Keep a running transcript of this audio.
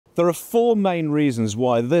There are 4 main reasons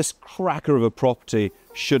why this cracker of a property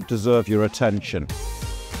should deserve your attention.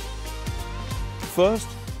 First,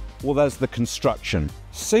 well, there's the construction.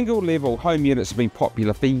 Single level home units have been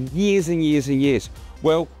popular for years and years and years.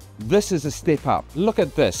 Well, this is a step up. Look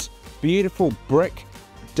at this. Beautiful brick,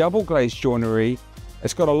 double glazed joinery.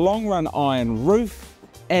 It's got a long run iron roof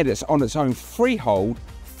and it's on its own freehold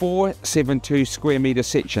 472 square metre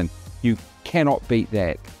section. You cannot beat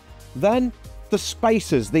that. Then the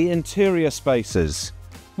spaces, the interior spaces.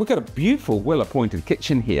 We've got a beautiful well-appointed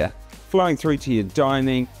kitchen here, flowing through to your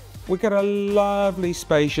dining. We've got a lovely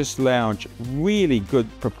spacious lounge, really good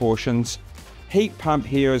proportions. Heat pump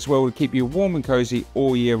here as well to keep you warm and cozy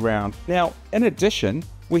all year round. Now, in addition,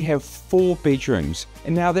 we have 4 bedrooms,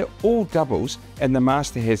 and now they're all doubles, and the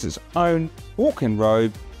master has his own walk-in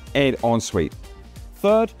robe and ensuite.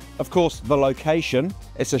 Third, of course, the location.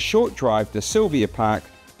 It's a short drive to Sylvia Park,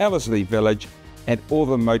 Ellerslie Village, and all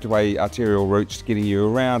the motorway arterial routes getting you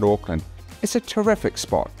around Auckland. It's a terrific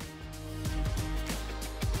spot.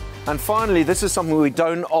 And finally, this is something we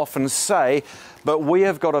don't often say, but we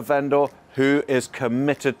have got a vendor who is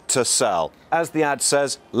committed to sell. As the ad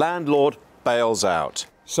says, landlord bails out.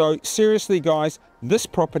 So seriously, guys, this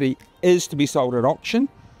property is to be sold at auction.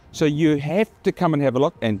 So you have to come and have a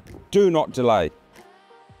look and do not delay.